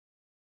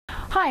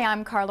Hi,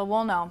 I'm Carla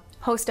Woolnough,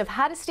 host of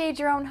How to Stage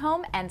Your Own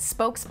Home and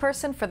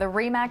spokesperson for the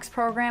RE/MAX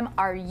program,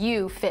 Are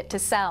You Fit to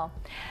Sell?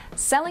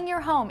 Selling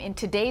your home in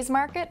today's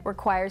market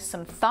requires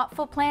some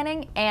thoughtful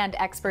planning and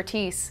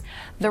expertise.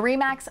 The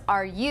RE/MAX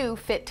Are You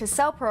Fit to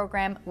Sell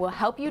program will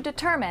help you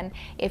determine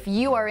if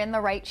you are in the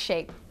right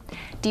shape.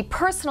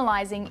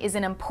 Depersonalizing is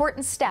an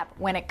important step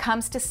when it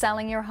comes to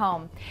selling your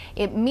home.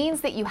 It means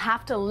that you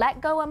have to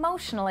let go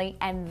emotionally,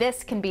 and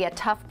this can be a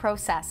tough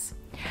process.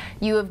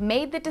 You have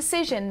made the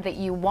decision that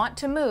you want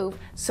to move,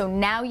 so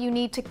now you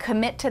need to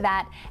commit to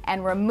that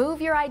and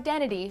remove your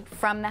identity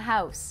from the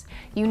house.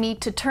 You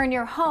need to turn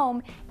your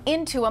home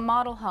into a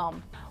model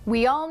home.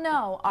 We all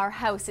know our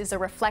house is a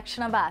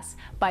reflection of us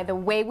by the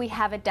way we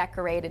have it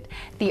decorated,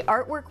 the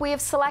artwork we have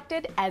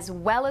selected, as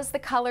well as the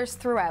colors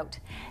throughout.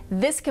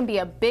 This can be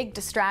a big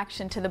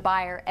distraction to the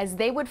buyer, as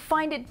they would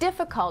find it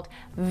difficult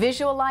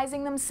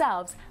visualizing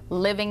themselves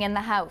living in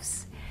the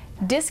house.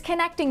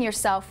 Disconnecting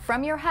yourself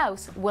from your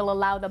house will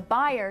allow the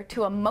buyer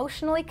to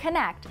emotionally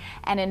connect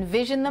and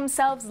envision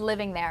themselves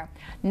living there,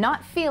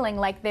 not feeling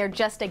like they're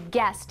just a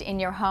guest in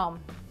your home.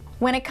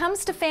 When it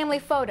comes to family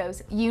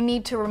photos, you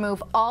need to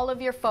remove all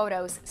of your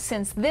photos,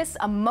 since this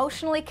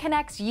emotionally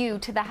connects you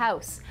to the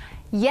house.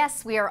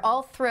 Yes, we are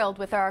all thrilled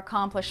with our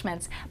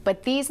accomplishments,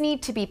 but these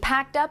need to be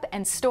packed up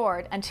and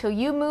stored until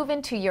you move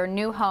into your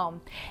new home.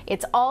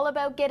 It's all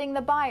about getting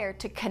the buyer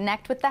to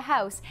connect with the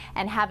house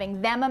and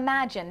having them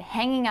imagine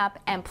hanging up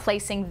and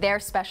placing their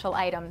special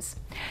items.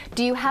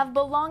 Do you have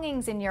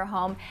belongings in your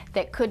home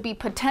that could be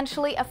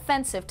potentially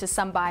offensive to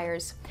some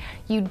buyers?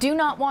 You do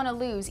not want to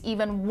lose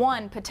even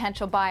one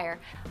potential buyer.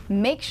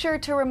 Make sure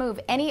to remove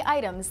any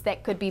items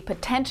that could be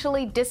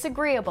potentially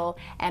disagreeable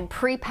and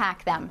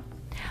pre-pack them.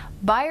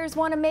 Buyers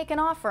want to make an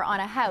offer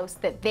on a house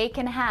that they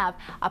can have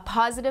a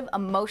positive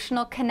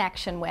emotional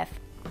connection with.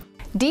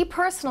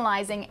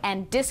 Depersonalizing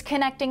and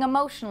disconnecting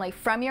emotionally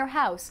from your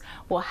house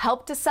will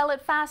help to sell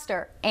it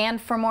faster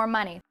and for more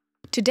money.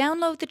 To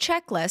download the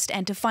checklist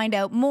and to find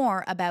out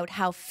more about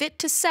how fit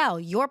to sell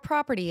your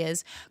property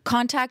is,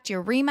 contact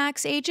your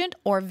RE/MAX agent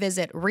or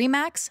visit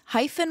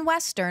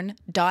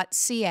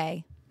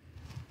remax-western.ca.